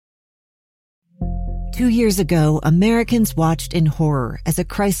2 years ago, Americans watched in horror as a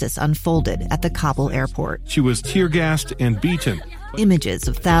crisis unfolded at the Kabul airport. She was tear-gassed and beaten. Images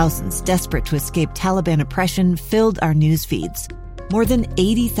of thousands desperate to escape Taliban oppression filled our news feeds. More than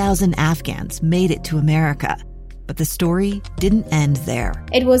 80,000 Afghans made it to America. But the story didn't end there.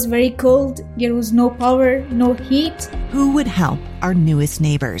 It was very cold. There was no power, no heat. Who would help our newest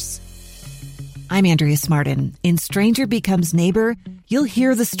neighbors? I'm Andrea Smartin. In Stranger Becomes Neighbor, you'll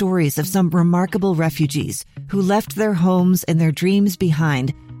hear the stories of some remarkable refugees who left their homes and their dreams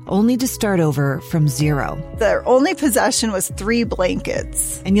behind, only to start over from zero. Their only possession was 3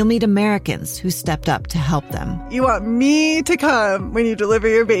 blankets. And you'll meet Americans who stepped up to help them. You want me to come when you deliver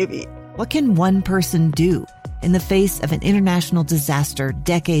your baby. What can one person do in the face of an international disaster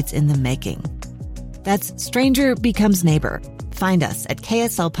decades in the making? That's Stranger Becomes Neighbor. Find us at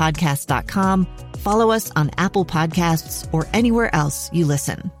kslpodcast.com. Follow us on Apple Podcasts or anywhere else you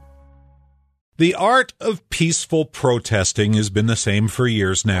listen. The art of peaceful protesting has been the same for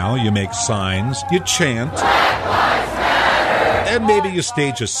years now. You make signs, you chant, and maybe you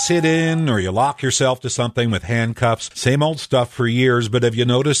stage a sit-in or you lock yourself to something with handcuffs. Same old stuff for years, but have you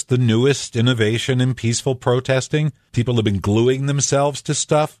noticed the newest innovation in peaceful protesting? People have been gluing themselves to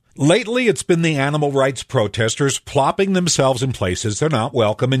stuff. Lately, it's been the animal rights protesters plopping themselves in places they're not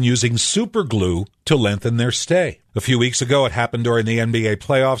welcome and using super glue to lengthen their stay. A few weeks ago, it happened during the NBA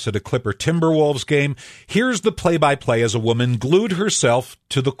playoffs at a Clipper Timberwolves game. Here's the play-by-play as a woman glued herself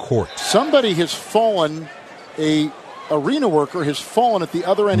to the court. Somebody has fallen, a arena worker has fallen at the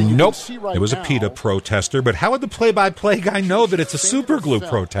other end. And nope, it was a PETA protester, but how would the play-by-play guy know that it's a super glue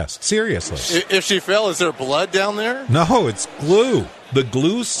protest? Seriously. If she fell, is there blood down there? No, it's glue. The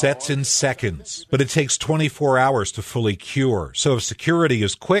glue sets in seconds, but it takes 24 hours to fully cure. So if security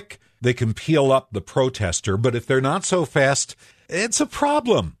is quick, they can peel up the protester. But if they're not so fast, it's a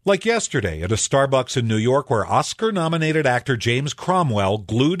problem. Like yesterday at a Starbucks in New York where Oscar-nominated actor James Cromwell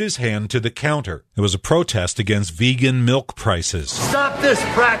glued his hand to the counter. It was a protest against vegan milk prices. Stop this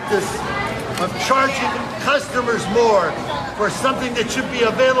practice of charging customers more for something that should be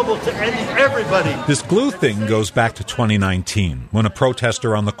available to everybody. This glue thing goes back to 2019, when a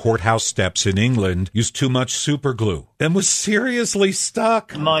protester on the courthouse steps in England used too much super glue and was seriously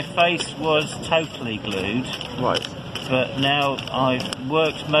stuck. My face was totally glued. Right. But now I've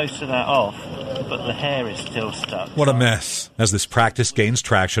worked most of that off, but the hair is still stuck. What a mess. As this practice gains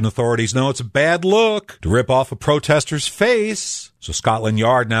traction, authorities know it's a bad look to rip off a protester's face. So Scotland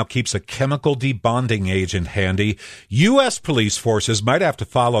Yard now keeps a chemical debonding agent handy. U.S. police forces might have to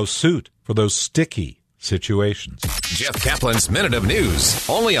follow suit for those sticky situations. Jeff Kaplan's Minute of News,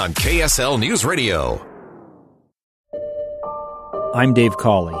 only on KSL News Radio. I'm Dave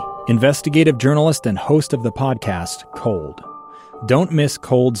Cawley, investigative journalist and host of the podcast Cold. Don't miss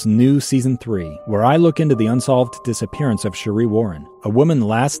Cold's new Season 3, where I look into the unsolved disappearance of Cherie Warren, a woman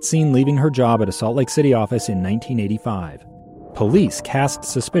last seen leaving her job at a Salt Lake City office in 1985. Police cast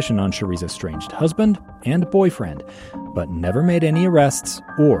suspicion on Cherie's estranged husband and boyfriend, but never made any arrests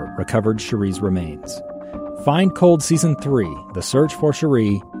or recovered Cherie's remains. Find Cold Season 3, The Search for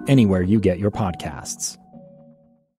Cherie, anywhere you get your podcasts.